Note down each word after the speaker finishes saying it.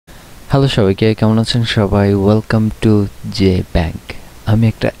Hello সবাইকে, কেমন আছেন সবাই? Welcome to J bank. আমি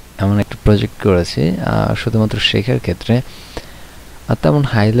এমন একটা প্রজেক্ট করেছি শুধুমাত্র শেখার ক্ষেত্রে, আর তেমন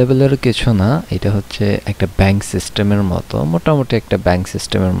হাই লেভেলের কিছু না। এটা হচ্ছে একটা ব্যাংক সিস্টেমের মতো, মোটামুটি একটা ব্যাংক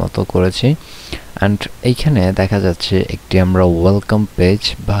সিস্টেমের মতো করেছি। অ্যান্ড এইখানে দেখা যাচ্ছে একটি আমরা ওয়েলকাম পেজ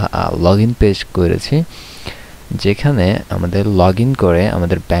বা লগ ইন পেজ করেছি, যেখানে আমাদের লগ ইন করে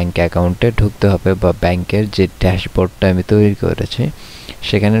আমাদের ব্যাংক অ্যাকাউন্টে ঢুকতে হবে, বা ব্যাংকের যে ড্যাশবোর্ডটা আমি তৈরি করেছি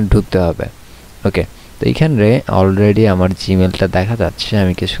সেখানে ঢুকতে হবে। ওকে, তো এইখানে অলরেডি আমার জিমেলটা দেখা যাচ্ছে।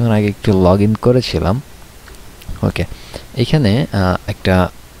 আমি কিছুক্ষণ আগে একটু লগ ইন করেছিলাম। ওকে, এখানে একটা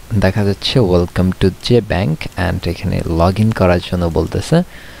দেখা যাচ্ছে welcome to J bank, and এখানে লগ ইন করার জন্য বলতেছে।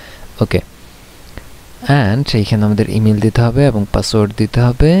 ওকে, অ্যান্ড এইখানে আমাদের ইমেল দিতে হবে এবং পাসওয়ার্ড দিতে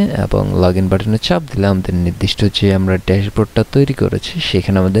হবে, এবং লগ ইন বাটনে চাপ দিলে আমাদের নির্দিষ্ট যে আমরা ড্যাশবোর্ডটা তৈরি করেছি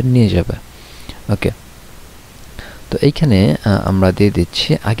সেখানে আমাদের নিয়ে যাবে। ওকে, তো এইখানে আমরা দিয়ে দিচ্ছি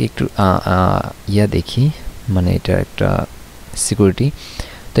আগে একটু দেখি, মানে এটা একটা সিকিউরিটি।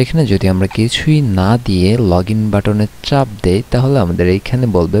 তো এখানে যদি আমরা কিছুই না দিয়ে লগ ইন বাটনে চাপ দেই, তাহলে আমাদের এইখানে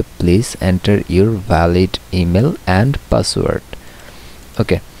বলবে please enter your valid email and password.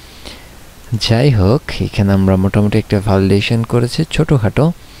 ওকে, যাই হোক, এখানে আমরা মোটামুটি একটা ভ্যালিডেশন করেছি ছোটোখাটো,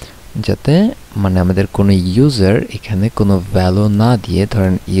 যাতে মানে আমাদের কোনো ইউজার এখানে কোনো ভ্যালু না দিয়ে,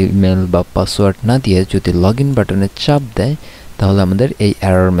 ধরেন ইমেল বা পাসওয়ার্ড না দিয়ে যদি লগ ইন বাটনে চাপ দেয়, তাহলে আমাদের এই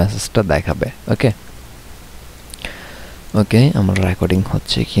এরর মেসেজটা দেখাবে। ওকে ওকে, আমার রেকর্ডিং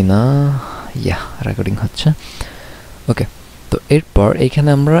হচ্ছে কি না? রেকর্ডিং হচ্ছে। ওকে, তো এরপর এখানে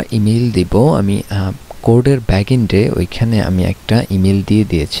আমরা ইমেল দিব। আমি কোডের ব্যাকএন্ডে ওইখানে আমি একটা ইমেল দিয়ে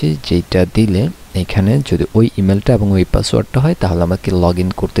দিয়েছি, যেটা দিলে এখানে যদি ওই ইমেলটা এবং ওই পাসওয়ার্ডটা হয় তাহলে আমাকে লগ ইন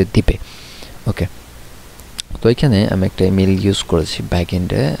করতে দিবে। ওকে, তো এখানে আমি একটা ইমেল ইউজ করেছি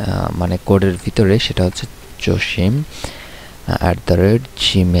ব্যাকএন্ডে, মানে কোডের ভিতরে, সেটা হচ্ছে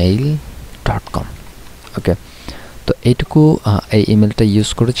josim@gmail.com। ওকে, তো এইটুকু এই ইমেলটা ইউজ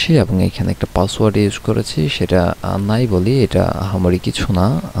করেছি, এবং এখানে একটা পাসওয়ার্ড ইউজ করেছি, সেটা নাই বলি, এটা আমারই কিছু না।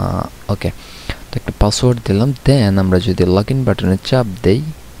 ওকে, তো একটা পাসওয়ার্ড দিলাম, দেন আমরা যদি লগ ইন বাটনে চাপ দেই,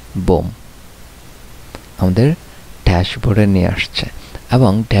 বোম, আমাদের ড্যাশবোর্ডে নিয়ে আসছে।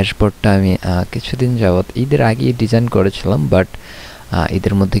 এবং ড্যাশবোর্ডটা আমি কিছুদিন যাবৎ ঈদের আগেই ডিজাইন করেছিলাম, বাট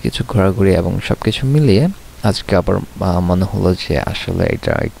ঈদের মধ্যে কিছু ঘোরাঘুরি এবং সব কিছু মিলিয়ে আজকে আবার মনে হলো যে আসলে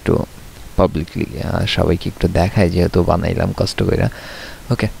এটা একটু পাবলিকলি সবাইকে একটু দেখায়, যেহেতু বানাইলাম কষ্ট করে।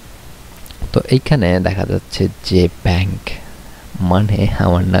 ওকে, তো এইখানে দেখা যাচ্ছে যে ব্যাংক, মানে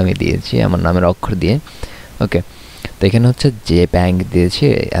আমার নামে দিয়েছি, আমার নামের অক্ষর দিয়ে। ওকে, তো এখানে হচ্ছে যে ব্যাংক দিয়েছি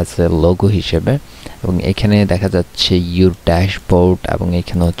অ্যাজ এ লোগো হিসেবে, এবং এখানে দেখা যাচ্ছে ইউর ড্যাশবোর্ড, এবং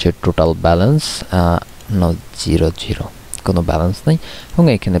এখানে হচ্ছে টোটাল ব্যালেন্স 0, কোনো ব্যালেন্স নেই, এবং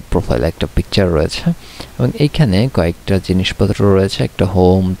এখানে প্রোফাইলে একটা পিকচার রয়েছে, এবং এইখানে কয়েকটা জিনিসপত্র রয়েছে, একটা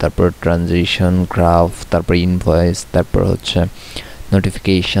হোম, তারপর ট্রানজিশন, গ্রাফ, তারপর ইনভয়েস, তারপর হচ্ছে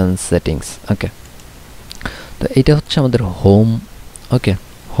নোটিফিকেশন, সেটিংস। ওকে, তো এটা হচ্ছে আমাদের হোম। ওকে,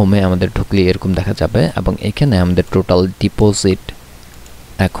 হোমে আমাদের ঢুকলে এরকম দেখা যাবে, এবং এখানে আমাদের টোটাল ডিপোজিট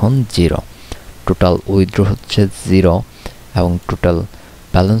এখন 0, টোটাল উইথড্র হচ্ছে 0, এবং টোটাল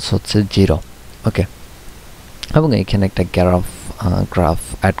ব্যালেন্স হচ্ছে 0। ওকে, এবং এখানে একটা গ্রাফ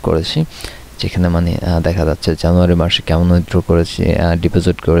অ্যাড করেছি, যেখানে মানে দেখা যাচ্ছে জানুয়ারি মাসে কেমন উইথড্র করেছি,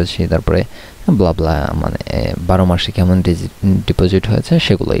 ডিপোজিট করেছি, তারপরে ব্লা মানে 12 মাসে কেমন ডিপোজিট হয়েছে,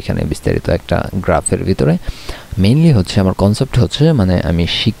 সেগুলো এখানে বিস্তারিত একটা গ্রাফের ভিতরে। মেইনলি হচ্ছে আমার কনসেপ্ট হচ্ছে, মানে আমি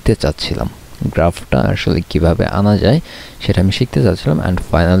শিখতে চাচ্ছিলাম গ্রাফটা আসলে কিভাবে আনা যায়, সেটা আমি শিখতে চাচ্ছিলাম, অ্যান্ড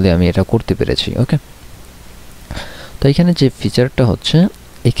ফাইনালি আমি এটা করতে পেরেছি। ওকে, তো এখানে যে ফিচারটা হচ্ছে,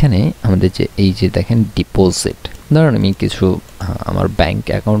 এখানে আমাদের যে এই যে দেখেন ডিপোজিট, ধরুন আমি কিছু আমার ব্যাংক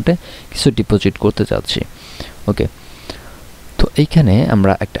অ্যাকাউন্টে কিছু ডিপোজিট করতে চাচ্ছি। ওকে, তো এইখানে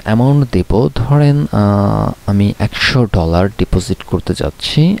আমরা একটা অ্যামাউন্ট দেব, ধরেন আমি $100 ডিপোজিট করতে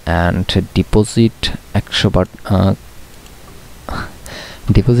যাচ্ছি, অ্যান্ড ডিপোজিট 100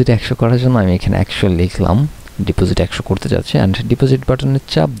 করার জন্য আমি এখানে 100 লিখলাম, ডিপোজিট 100 করতে যাচ্ছি, অ্যান্ড ডিপোজিট বাটনে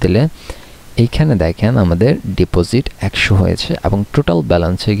চাপ দিলে এইখানে দেখেন আমাদের ডিপোজিট 100 হয়েছে, এবং টোটাল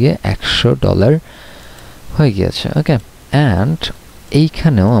ব্যালেন্সে গিয়ে $100 হয়ে গিয়েছে। ওকে, অ্যান্ড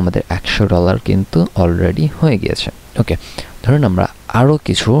এইখানেও আমাদের $100 কিন্তু অলরেডি হয়ে গিয়েছে। ওকে, ধরুন আমরা আরও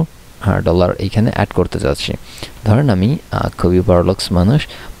কিছু ডলার এইখানে অ্যাড করতে যাচ্ছি, ধরেন আমি খুবই বড়লোকস মানুষ,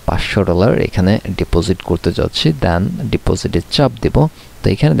 $500 এখানে ডিপোজিট করতে যাচ্ছি, দেন ডিপোজিটের চাপ দেব। তো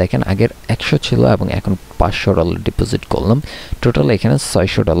এখানে দেখেন আগের 100 ছিল, এবং এখন $500 ডিপোজিট করলাম, টোটাল এখানে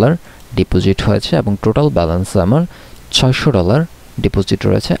 $600 ডিপোজিট হয়েছে, এবং টোটাল ব্যালেন্স আমার $600 ডিপোজিট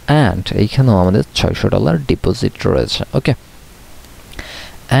রয়েছে, অ্যান্ড এইখানেও আমাদের $600 ডিপোজিট রয়েছে। ওকে,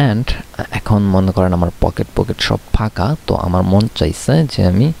 অ্যান্ড এখন মনে করেন আমার পকেট সব ফাঁকা, তো আমার মন চাইছে যে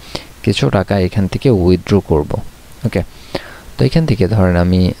আমি কিছু টাকা এখান থেকে উইথড্র করব। ওকে, তো এখান থেকে ধরেন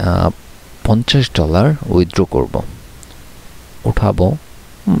আমি $50 উইথড্র করব, উঠাবো।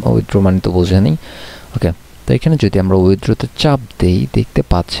 উইথড্র মানে তো বোঝেনি। ওকে, তো এখানে যদি আমরা উইথড্রোতে চাপ দেই, দেখতে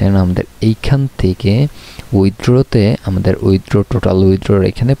পাচ্ছেন আমাদের এইখান থেকে উইথড্রোতে আমাদের টোটাল উইথড্রোর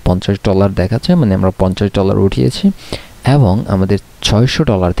এখানে $50 দেখাচ্ছে, মানে আমরা $50 উঠিয়েছি এবং আমাদের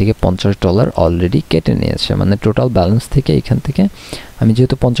 $600 থেকে $50 অলরেডি কেটে নিয়েছে, মানে টোটাল ব্যালেন্স থেকে এখান থেকে আমি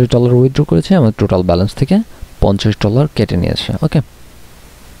যেহেতু $50 উইথড্র করেছি, আমার টোটাল ব্যালেন্স থেকে $50 কেটে নিয়েছে। ওকে,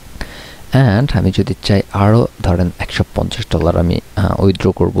 অ্যান্ড আমি যদি চাই আরও ধরেন $150 আমি উইথড্র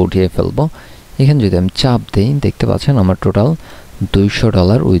করবো, উঠিয়ে ফেলবো, এখানে যদি আমি চাপ দিই, দেখতে পাচ্ছেন আমার টোটাল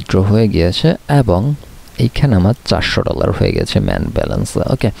 $200 উইথড্র হয়ে গিয়েছে এবং এইখানে আমার $400 হয়ে গেছে ম্যান ব্যালেন্স।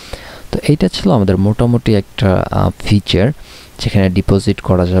 ওকে, তো এইটা ছিল আমাদের মোটামুটি একটা ফিচার, যেখানে ডিপোজিট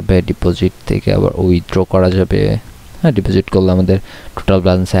করা যাবে, ডিপোজিট থেকে আবার উইথড্র করা যাবে। হ্যাঁ, ডিপোজিট করলে আমাদের টোটাল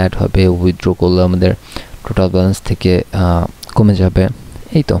ব্যালেন্স অ্যাড হবে, উইথড্র করলে আমাদের টোটাল ব্যালেন্স থেকে কমে যাবে।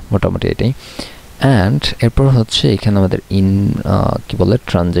 এই তো মোটামুটি এটাই। অ্যান্ড এরপর হচ্ছে এখানে আমাদের কি বলে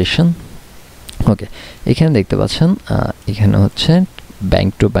ট্রানজেকশন। ওকে, এখানে দেখতে পাচ্ছেন এখানে হচ্ছে ব্যাংক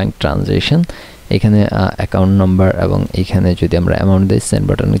টু ব্যাংক ট্রানজেকশন, এখানে অ্যাকাউন্ট নাম্বার এবং এখানে যদি আমরা অ্যামাউন্ট দিই, সেন্ড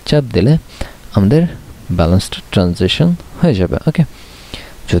বাটনে চাপ দিলে আমাদের ব্যালেন্সড ট্রানজেকশন হয়ে যাবে। ওকে,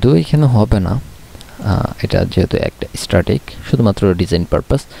 যদিও এখানে হবে না, এটা যেহেতু একটা স্ট্যাটিক, শুধুমাত্র ডিজাইন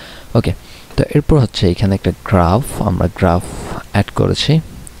পারপাস। ওকে, তো এরপর হচ্ছে এখানে একটা গ্রাফ, আমরা গ্রাফ অ্যাড করেছি,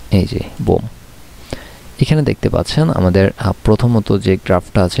 এই যে বুম। এখানে দেখতে পাচ্ছেন আমাদের প্রথমত যে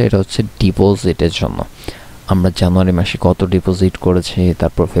গ্রাফটা আছে এটা হচ্ছে ডিপোজিটের জন্য। আমরা জানুয়ারি মাসে কত ডিপোজিট করেছি,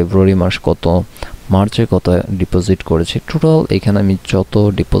 তারপর ফেব্রুয়ারি মাস কত, মার্চে কত ডিপোজিট করেছি, টোটাল এখানে আমি যত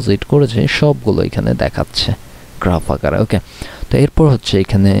ডিপোজিট করেছি সবগুলো এখানে দেখাচ্ছে গ্রাফ আকারে। ওকে, তো এরপর হচ্ছে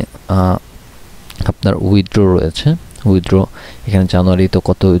এখানে আপনার উইথড্র রয়েছে। উইথড্র এখানে জানুয়ারিতে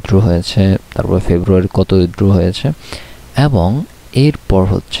কত উইথড্র হয়েছে, তারপর ফেব্রুয়ারি কত উইথড্র হয়েছে, এবং এরপর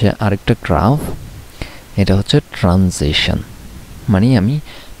হচ্ছে আরেকটা গ্রাফ, এটা হচ্ছে ট্রানজেকশন, মানে আমি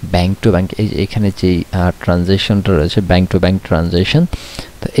ব্যাংক টু ব্যাংক, এই এখানে যেই ট্রানজেকশনটা রয়েছে ব্যাংক টু ব্যাংক ট্রানজেকশন,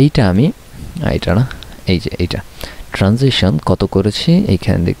 তো এইটা আমি এইটা না, এই যে এইটা ট্রানজেকশন কত করেছি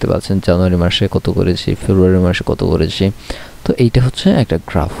এইখানে দেখতে পাচ্ছেন, জানুয়ারি মাসে কত করেছি, ফেব্রুয়ারি মাসে কত করেছি। তো এইটা হচ্ছে একটা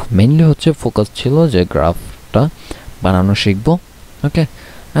গ্রাফ, মেইনলি হচ্ছে ফোকাস ছিল যে গ্রাফটা বানানো শিখবো। ওকে,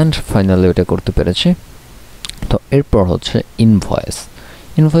 অ্যান্ড ফাইনালি এটা করতে পেরেছি। তো এরপর হচ্ছে ইনভয়েস।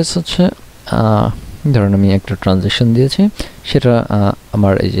 ইনভয়েস হচ্ছে ধরুন আমি একটা ট্রানজেকশন দিয়েছি, সেটা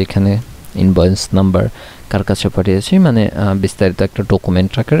আমার এই যে এখানে ইনভয়েস নাম্বার কার কাছে পাঠিয়েছি, মানে বিস্তারিত একটা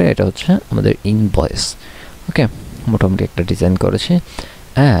ডকুমেন্ট আকারে, এটা হচ্ছে আমাদের ইনভয়েস। ওকে, মোটামুটি একটা ডিজাইন করেছি।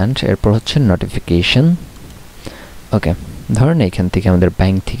 অ্যান্ড এরপর হচ্ছে নোটিফিকেশন। ওকে, ধরেন এখান থেকে আমাদের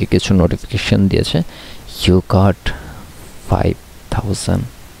ব্যাংক থেকে কিছু নোটিফিকেশন দিয়েছে, you got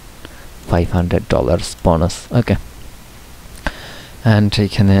 $5,500 bonus. Okay, and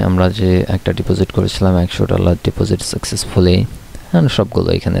এখানে আমরা যে একটা ডিপোজিট করেছিলাম $100 ডিপোজিট সাকসেসফুলি, অ্যান্ড সবগুলো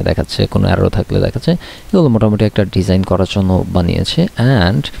এখানে দেখাচ্ছে, কোনো অ্যারো থাকলে দেখাচ্ছে। এগুলো মোটামুটি একটা ডিজাইন করার জন্য বানিয়েছে।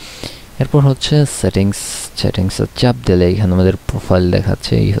 অ্যান্ড এরপর হচ্ছে সেটিংসে চাপ দিলে এখানে আমাদের প্রোফাইল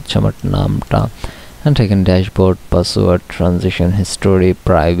দেখাচ্ছে, এই হচ্ছে আমার নামটা, অ্যান্ড এখানে dashboard, password, transaction history,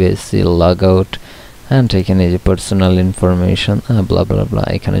 privacy, log out, and এখানে যে পার্সোনাল ইনফরমেশন ব্লা ব্লা ব্লা,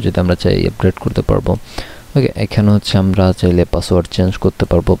 এখানে যদি আমরা চাই আপডেট করতে পারবো। ওকে, এখানে হচ্ছে আমরা চাইলে পাসওয়ার্ড চেঞ্জ করতে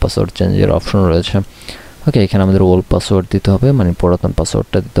পারবো, পাসওয়ার্ড চেঞ্জের অপশন রয়েছে। ওকে, এখানে আমাদের ওল্ড পাসওয়ার্ড দিতে হবে, মানে পুরাতন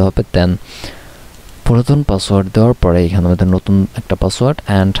পাসওয়ার্ডটা দিতে হবে, দেন পুরাতন পাসওয়ার্ড দেওয়ার পরে এখানে আমাদের নতুন একটা পাসওয়ার্ড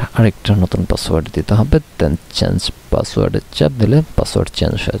অ্যান্ড আরেকটা নতুন পাসওয়ার্ড দিতে হবে, দেন চেঞ্জ পাসওয়ার্ডের চাপ দিলে পাসওয়ার্ড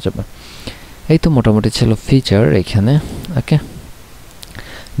চেঞ্জ হয়ে যাবে। এই তো মোটামুটি ছিল ফিচার এখানে। ওকে,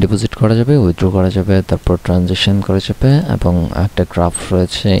 ডিপোজিট করা যাবে, উইথড্র করা যাবে, তারপর ট্রানজেকশন করা যাবে, এবং একটা গ্রাফ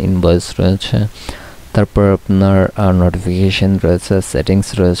রয়েছে, ইনভয়েস রয়েছে, তারপর আপনার নোটিফিকেশন রয়েছে, সেটিংস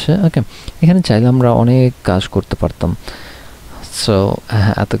রয়েছে। ওকে, এখানে চাইলে আমরা অনেক কাজ করতে পারতাম, সো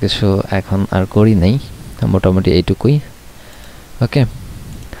এত কিছু এখন আর করি নাই, মোটামুটি এইটুকুই। ওকে,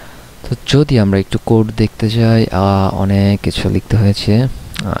 তো যদি আমরা একটু কোড দেখতে যাই, অনেক কিছু লিখতে হয়েছে।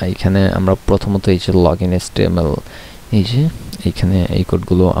 এখানে আমরা প্রথমত এই যে লগ ইন HTML, এই যে এইখানে এই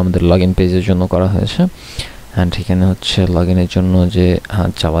কোডগুলো আমাদের লগ ইন পেজের জন্য করা হয়েছে। অ্যান্ড এখানে হচ্ছে লগ ইনের জন্য যে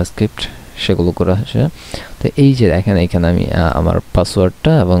জাভাস্ক্রিপ্ট সেগুলো করা হয়েছে। তো এই যে দেখেন এখানে আমি আমার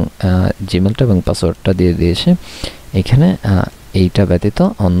পাসওয়ার্ডটা এবং জিমেলটা এবং পাসওয়ার্ডটা দিয়ে দিয়েছি। এখানে এইটা ব্যতীত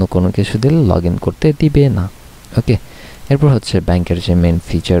অন্য কোনো কিছু দিলে লগ ইন করতে দিবে না। ওকে, এরপর হচ্ছে ব্যাংকের যে মেন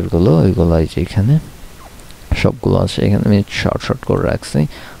ফিচারগুলো ওইগুলো এই যে এখানে সবগুলো আছে। এখানে আমি শর্ট করে রাখছি,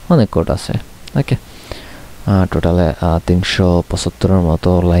 অনেক কোড আছে। ওকে, টোটালে 375-এর মতো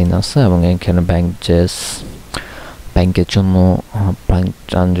লাইন আছে, এবং এখানে ব্যাংক ব্যাংকের জন্য, ব্যাংক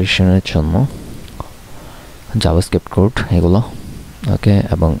ট্রানজ্যাকশনের জন্য জাভাস্ক্রিপ্ট কোড এগুলো, ওকে।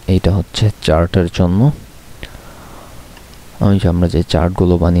 এবং এইটা হচ্ছে চার্টের জন্য, ওই যে আমরা যে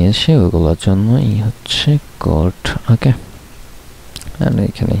চার্টগুলো বানিয়েছি ওইগুলোর জন্য এই হচ্ছে কোড, ওকে। অ্যান্ড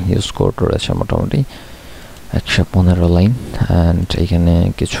এখানে হিউজ কোড রয়েছে মোটামুটি 115 লাইন। অ্যান্ড এখানে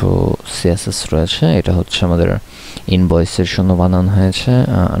কিছু সিএসএস রয়েছে, এটা হচ্ছে আমাদের ইনভয়েসের জন্য বানানো হয়েছে,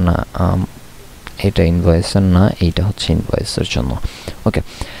 না এটা ইনভয়েসের না, এইটা হচ্ছে ইনভয়েসের জন্য, ওকে।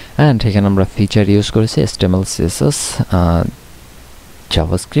 অ্যান্ড এখানে আমরা ফিচার ইউজ করেছি HTML CSS,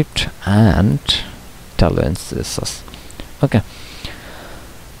 JavaScript and Tailwind CSS, ওকে।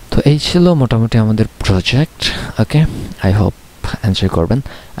 তো এই ছিল মোটামুটি আমাদের project, okay. I hope enjoy করবেন।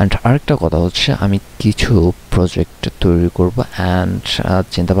 অ্যান্ড আরেকটা কথা হচ্ছে আমি কিছু প্রজেক্ট তৈরি করব, অ্যান্ড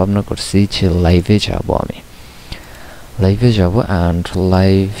চিন্তা ভাবনা করছি যে লাইভে যাব, আমি লাইভে যাব অ্যান্ড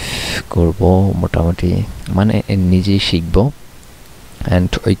লাইভ করব মোটামুটি, মানে নিজেই শিখব।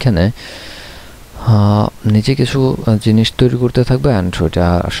 অ্যান্ড ওইখানে নিজে কিছু জিনিস তৈরি করতে থাকবো অ্যান্ড ওইটা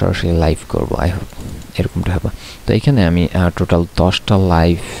সরাসরি লাইভ করব, আই হোপ এরকমটা হবে। তো এখানে আমি টোটাল 10টা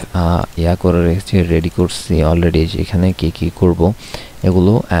লাইভ করে রেখেছি, রেডি করছি অলরেডি, যে এখানে কী করব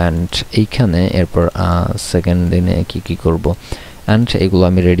এগুলো। অ্যান্ড এইখানে এরপর সেকেন্ড দিনে কী করব, অ্যান্ড এগুলো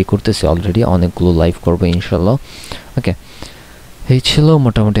আমি রেডি করতেছি অলরেডি, অনেকগুলো লাইভ করব ইনশাল্লাহ, ওকে। এই ছিল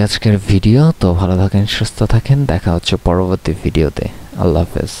মোটামুটি আজকের ভিডিও। তো ভালো থাকেন, সুস্থ থাকেন, দেখা হচ্ছে পরবর্তী ভিডিওতে। আল্লাহ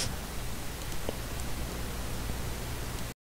হাফেজ।